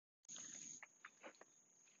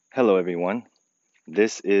Hello, everyone.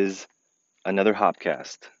 This is another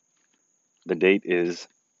Hopcast. The date is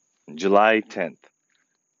July 10th,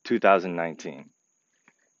 2019,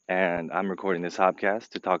 and I'm recording this Hopcast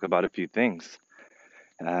to talk about a few things.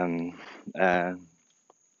 Um, uh,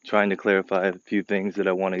 Trying to clarify a few things that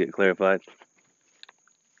I want to get clarified,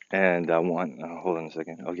 and I want, hold on a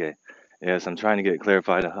second. Okay. Yes, I'm trying to get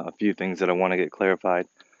clarified a few things that I want to get clarified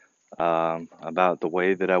about the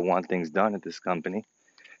way that I want things done at this company.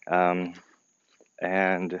 Um,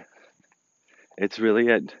 and it's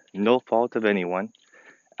really at no fault of anyone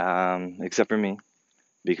except for me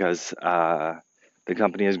because the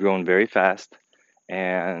company has grown very fast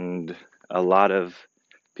and a lot of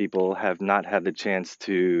people have not had the chance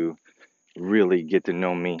to really get to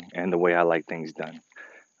know me and the way I like things done.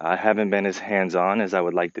 I haven't been as hands on as I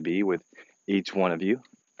would like to be with each one of you,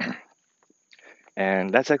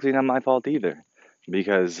 and that's actually not my fault either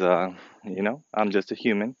because, I'm just a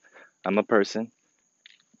human, I'm a person,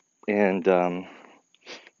 and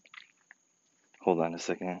hold on a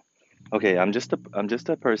second. Okay, I'm just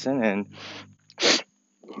a person, and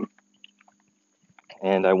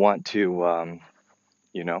I want to I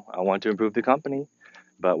want to improve the company,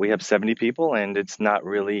 but we have 70 people, and it's not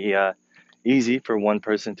really easy for one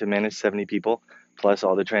person to manage 70 people plus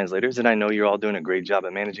all the translators. And I know you're all doing a great job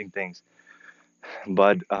at managing things,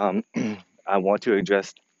 but I want to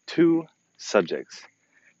address two subjects.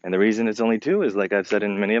 And the reason it's only two is, like I've said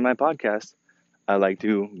in many of my podcasts, I like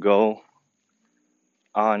to go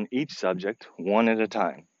on each subject one at a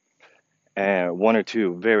time, and one or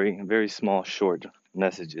two very, very small, short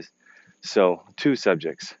messages. So, two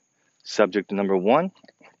subjects. Subject number one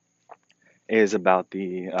is about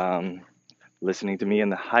the listening to me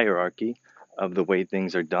and the hierarchy of the way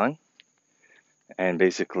things are done, and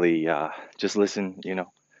basically just listen to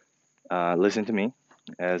me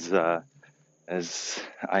as uh, as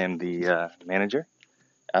I am the manager,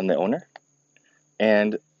 I'm the owner,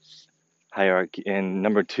 and hierarchy. And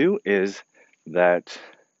number two is that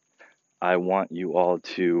I want you all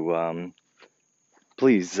to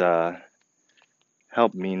please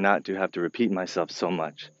help me not to have to repeat myself so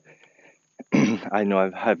much. I know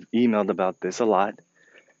I've emailed about this a lot,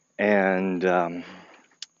 and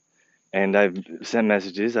I've sent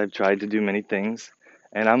messages. I've tried to do many things,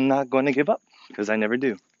 and I'm not going to give up because I never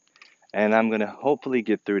do. And I'm going to hopefully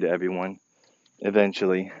get through to everyone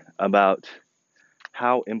eventually about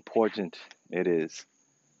how important it is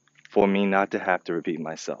for me not to have to repeat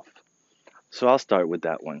myself. So I'll start with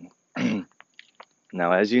that one.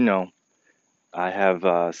 Now, as you know, I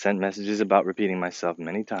have sent messages about repeating myself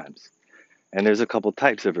many times, and there's a couple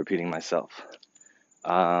types of repeating myself.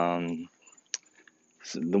 Um,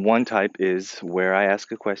 the one type is where I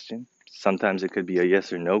ask a question. Sometimes it could be a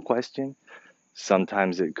yes or no question.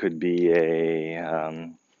 Sometimes it could be a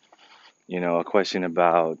question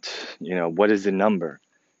about, what is the number?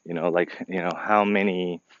 Like, how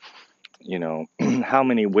many, how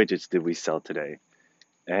many widgets did we sell today?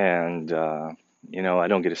 And, I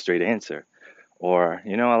don't get a straight answer. Or,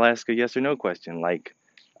 I'll ask a yes or no question like,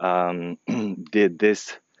 did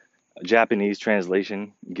this Japanese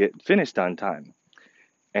translation get finished on time?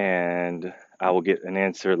 And I will get an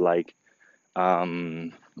answer like,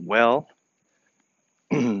 well,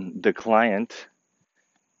 the client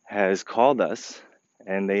has called us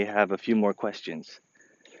and they have a few more questions.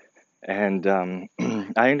 And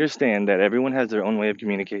I understand that everyone has their own way of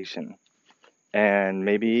communication, and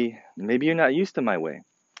maybe you're not used to my way,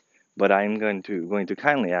 but I'm going to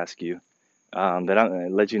kindly ask you that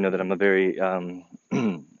I'm let you know that I'm a very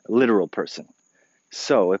literal person.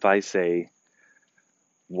 So if I say,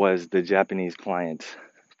 was the Japanese client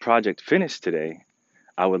project finished today?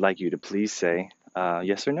 I would like you to please say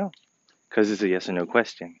yes or no, because it's a yes or no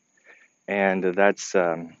question, and that's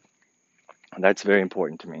very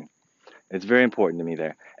important to me. It's very important to me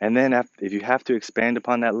there. And then if you have to expand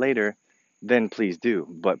upon that later, then please do.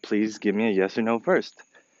 But please give me a yes or no first,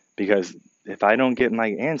 because if I don't get my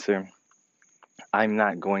answer, I'm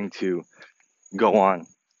not going to go on.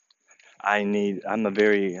 I'm a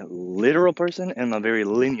very literal person and I'm a very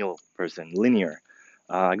linear.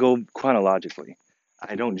 I go chronologically.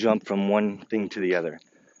 I don't jump from one thing to the other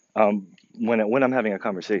when I'm having a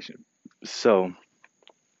conversation. So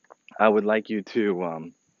I would like you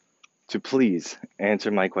to please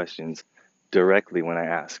answer my questions directly when I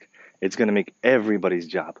ask. It's going to make everybody's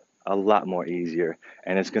job a lot more easier,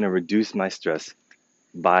 and it's going to reduce my stress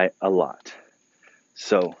by a lot.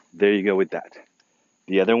 So there you go with that.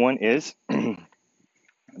 The other one is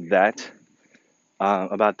that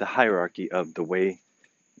about the hierarchy of the way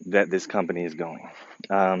that this company is going.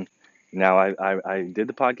 Um, Now, I did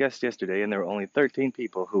the podcast yesterday, and there were only 13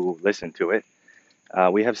 people who listened to it.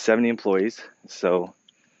 We have 70 employees, so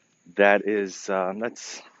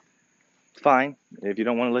that's fine. If you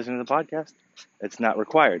don't want to listen to the podcast, it's not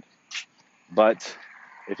required. But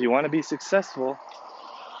if you want to be successful,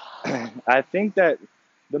 I think that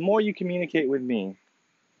the more you communicate with me,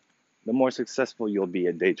 the more successful you'll be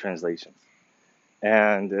at date translations.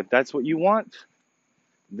 And if that's what you want,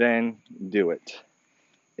 then do it.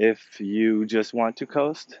 If you just want to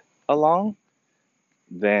coast along,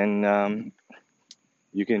 then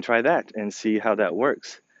you can try that and see how that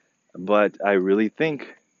works. But I really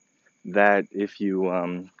think that if you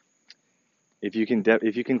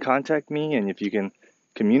can contact me and if you can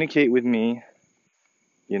communicate with me,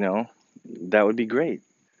 you know, that would be great.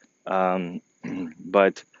 Um,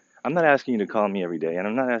 but I'm not asking you to call me every day, and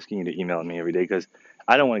I'm not asking you to email me every day because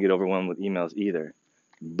I don't want to get overwhelmed with emails either.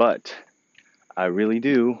 But I really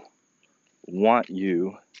do want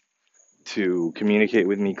you to communicate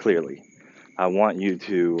with me clearly. I want you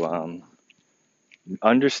to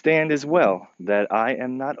understand as well that I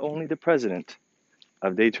am not only the president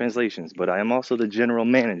of Day Translations, but I am also the general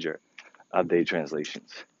manager of Day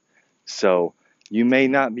Translations. So you may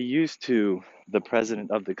not be used to the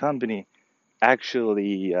president of the company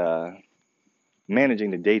actually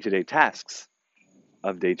managing the day-to-day tasks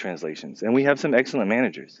of Day Translations. And we have some excellent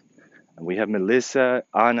managers. We have Melissa,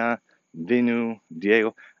 Anna, Vinu,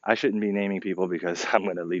 Diego. I shouldn't be naming people because I'm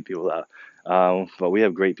going to leave people out. But we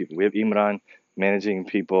have great people. We have Imran managing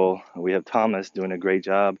people. We have Thomas doing a great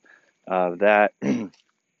job of that.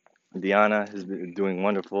 Diana has been doing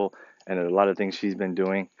wonderful, and a lot of things she's been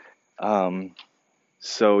doing. Um,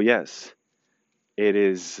 so, yes, it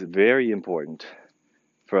is very important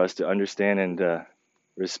for us to understand and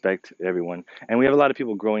respect everyone. And we have a lot of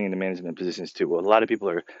people growing into management positions too. A lot of people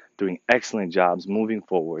are doing excellent jobs, moving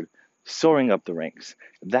forward, soaring up the ranks.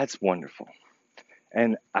 That's wonderful.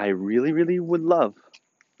 And I really, really would love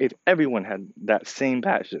if everyone had that same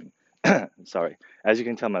passion. Sorry. As you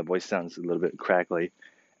can tell, my voice sounds a little bit crackly,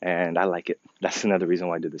 and I like it. That's another reason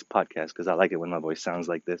why I did this podcast, because I like it when my voice sounds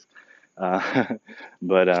like this. Uh,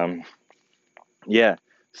 but yeah,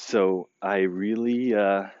 so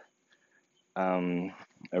um,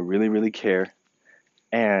 I really, really care,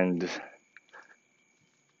 and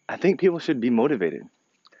I think people should be motivated.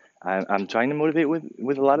 I'm trying to motivate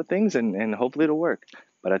with a lot of things, and hopefully it'll work.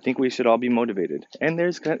 But I think we should all be motivated. And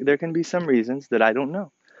there can be some reasons that I don't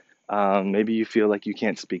know. Maybe you feel like you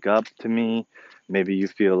can't speak up to me. Maybe you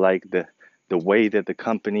feel like the way that the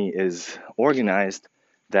company is organized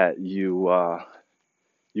that you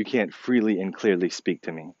can't freely and clearly speak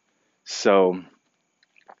to me. So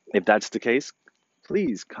if that's the case,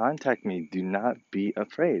 please contact me. Do not be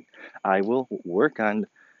afraid. I will work on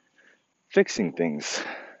fixing things.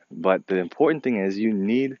 But the important thing is you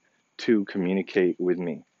need to communicate with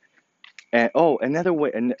me. And oh, another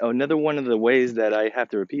way, another one of the ways that I have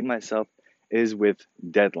to repeat myself is with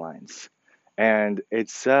deadlines. And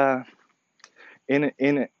it's in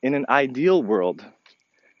an ideal world,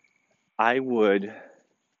 I would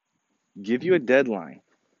give you a deadline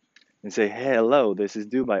and say, "Hey, hello, this is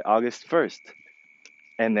due by August 1st."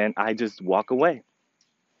 And then I just walk away.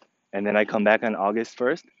 And then I come back on August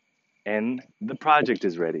 1st and the project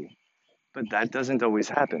is ready. But that doesn't always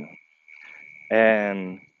happen.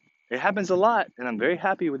 And it happens a lot, and I'm very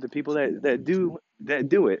happy with the people that do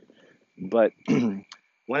it. But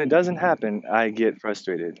when it doesn't happen, I get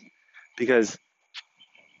frustrated because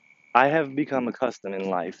I have become accustomed in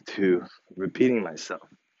life to repeating myself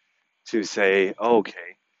to say,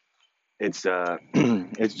 okay, it's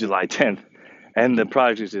it's July 10th, and the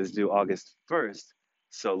project is due August 1st.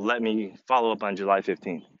 So let me follow up on July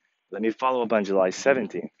 15th. Let me follow up on July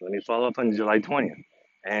 17th. Let me follow up on July 20th.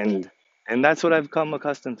 And and that's what I've come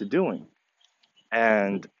accustomed to doing.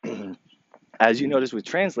 And as you notice with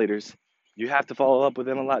translators, you have to follow up with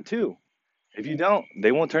them a lot too. If you don't,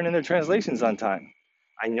 they won't turn in their translations on time.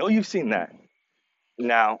 I know you've seen that.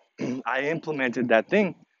 Now, I implemented that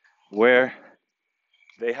thing where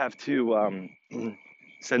they have to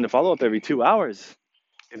send a follow up every 2 hours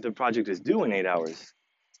if the project is due in 8 hours.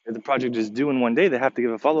 If the project is due in one day, they have to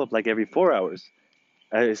give a follow up like every 4 hours.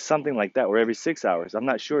 Something like that, or every 6 hours. I'm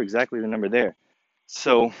not sure exactly the number there.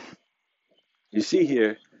 So you see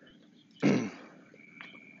here,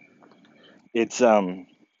 it's man,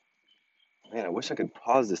 I wish I could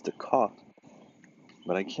pause this to cough,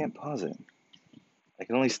 but I can't pause it. I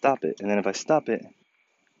can only stop it, and then if I stop it,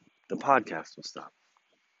 the podcast will stop.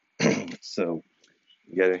 So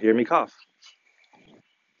you gotta hear me cough,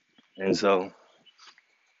 and so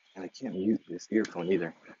and I can't mute this earphone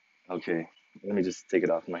either. Okay. Let me just take it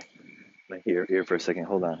off my ear for a second.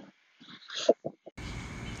 Hold on.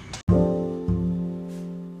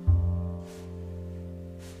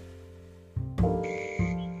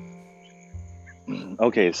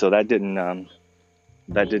 Okay, so that did not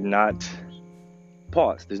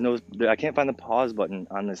pause. I can't find the pause button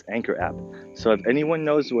on this Anchor app. So if anyone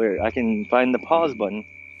knows where I can find the pause button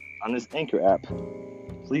on this Anchor app,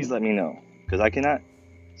 please let me know, because I cannot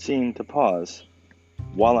seem to pause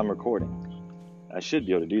while I'm recording. I should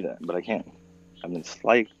be able to do that, but I can't. I've been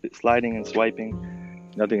sliding and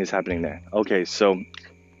swiping. Nothing is happening there. Okay, so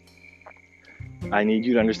I need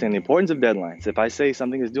you to understand the importance of deadlines. If I say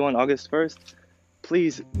something is due on August 1st,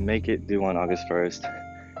 please make it due on August 1st.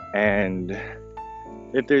 And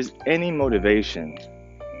if there's any motivation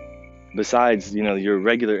besides, your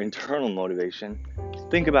regular internal motivation,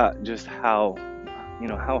 think about just how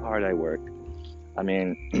hard I work. I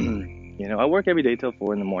mean, I work every day till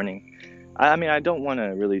 4 in the morning. I mean, I don't want to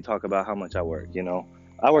really talk about how much I work.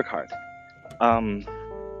 I work hard. Um,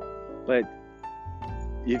 but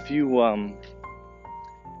if you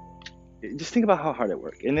just think about how hard I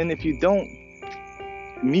work, and then if you don't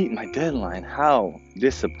meet my deadline, how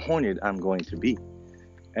disappointed I'm going to be,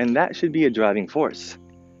 and that should be a driving force.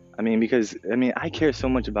 I mean, because I care so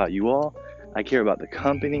much about you all. I care about the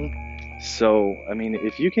company. So,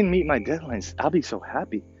 if you can meet my deadlines, I'll be so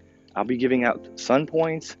happy. I'll be giving out Sun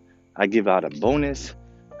Points. I give out a bonus.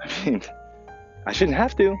 I mean, I shouldn't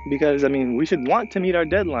have to, because we should want to meet our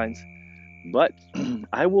deadlines. But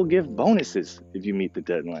I will give bonuses if you meet the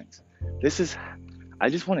deadlines. I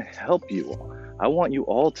just want to help you all. I want you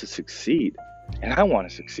all to succeed. And I want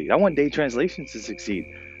to succeed. I want Day Translations to succeed.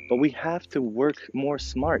 But we have to work more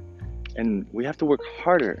smart, and we have to work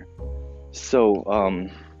harder. So,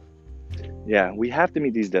 yeah, we have to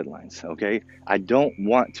meet these deadlines, okay? I don't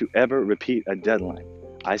want to ever repeat a deadline.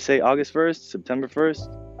 I say August 1st, September 1st,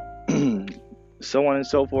 so on and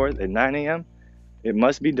so forth at 9 a.m. It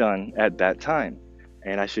must be done at that time.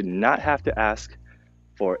 And I should not have to ask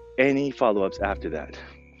for any follow-ups after that.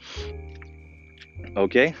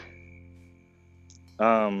 Okay?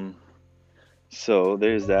 So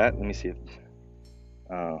there's that. Let me see if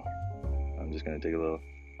I'm just gonna take a little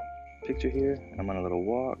picture here. I'm on a little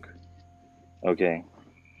walk. Okay.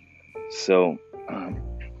 So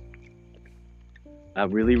I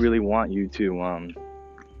really, really want you to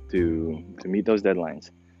meet those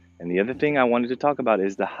deadlines. And the other thing I wanted to talk about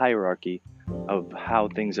is the hierarchy of how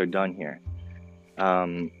things are done here.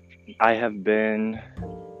 I have been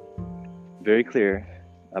very clear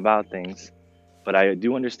about things, but I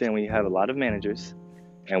do understand we have a lot of managers,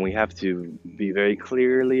 and we have to be very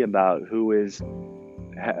clearly about who is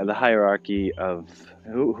the hierarchy of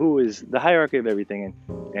who is the hierarchy of everything,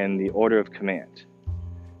 and the order of command.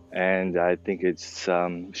 And I think it's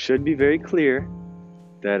should be very clear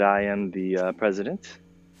that I am the president.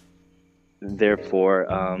 Therefore,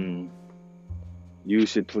 you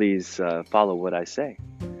should please follow what I say.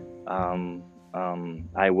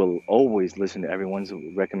 I will always listen to everyone's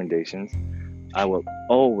recommendations. I will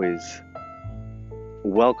always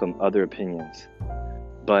welcome other opinions.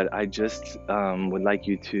 But I just would like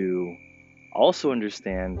you to also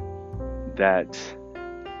understand that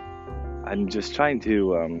I'm just trying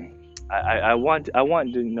to. I want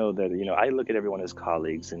to know that I look at everyone as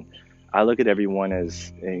colleagues, and I look at everyone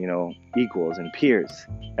as equals and peers.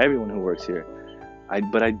 Everyone who works here.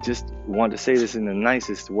 But I just want to say this in the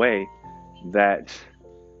nicest way, that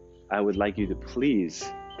I would like you to please,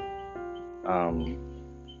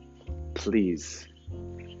 please,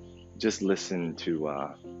 just listen to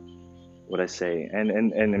what I say. And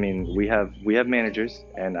we have managers,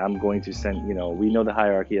 and I'm going to send. We know the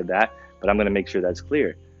hierarchy of that, but I'm going to make sure that's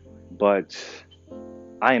clear. But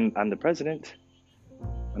I'm the president.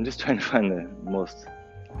 I'm just trying to find the most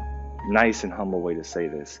nice and humble way to say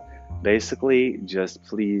this. Basically, just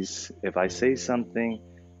please, if I say something,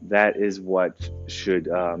 that is what should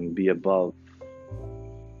be above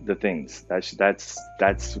the things. That's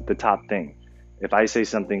the top thing. If I say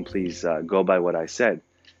something, please go by what I said.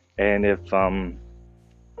 And if and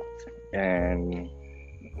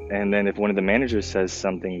then if one of the managers says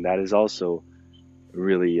something, that is also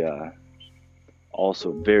really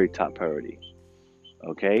also very top priority.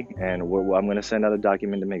 Okay, and I'm going to send out a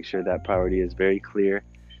document to make sure that priority is very clear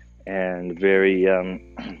and very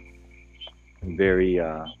very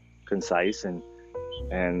concise, and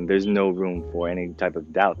there's no room for any type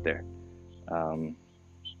of doubt there.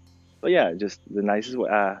 But yeah, just the nicest way.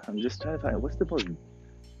 I'm just trying to find what's the most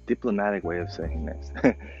diplomatic way of saying this.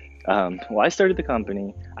 Well, I started the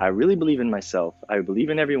company. I really believe in myself. I believe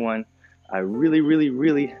in everyone. I really, really,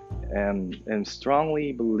 really am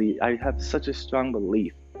strongly believe. I have such a strong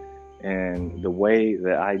belief in the way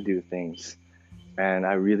that I do things, and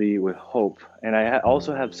I really would hope. And I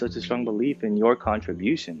also have such a strong belief in your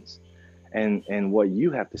contributions and what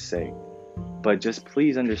you have to say. But just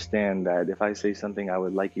please understand that if I say something, I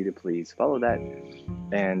would like you to please follow that.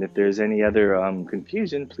 And if there's any other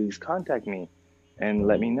confusion, please contact me and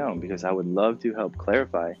let me know because I would love to help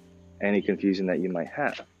clarify any confusion that you might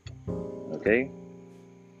have. Okay?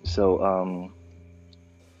 So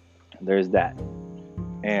there's that.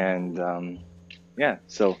 And yeah,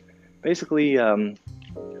 so basically, I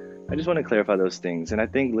just want to clarify those things. And I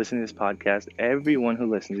think listening to this podcast, everyone who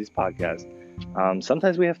listens to these podcasts,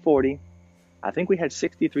 sometimes we have 40. I think we had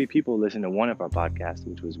 63 people listen to one of our podcasts,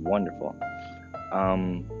 which was wonderful.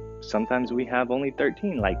 Sometimes we have only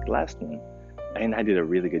 13, like last one. And I did a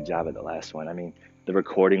really good job at the last one. I mean, the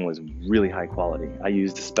recording was really high quality. I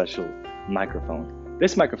used a special microphone.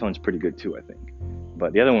 This microphone's pretty good too, I think.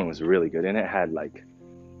 But the other one was really good, and it had like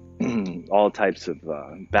all types of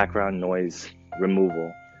background noise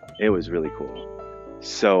removal. It was really cool.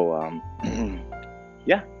 So,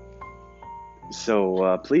 yeah.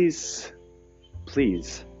 So please,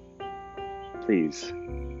 please, please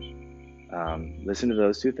listen to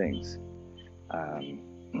those two things.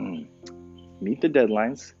 Meet the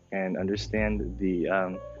deadlines and understand the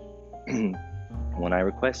when I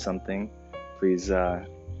request something, please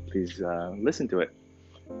listen to it.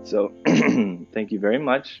 So thank you very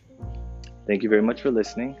much. Thank you very much for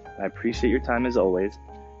listening. I appreciate your time as always,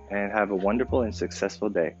 and have a wonderful and successful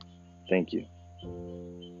day. Thank you.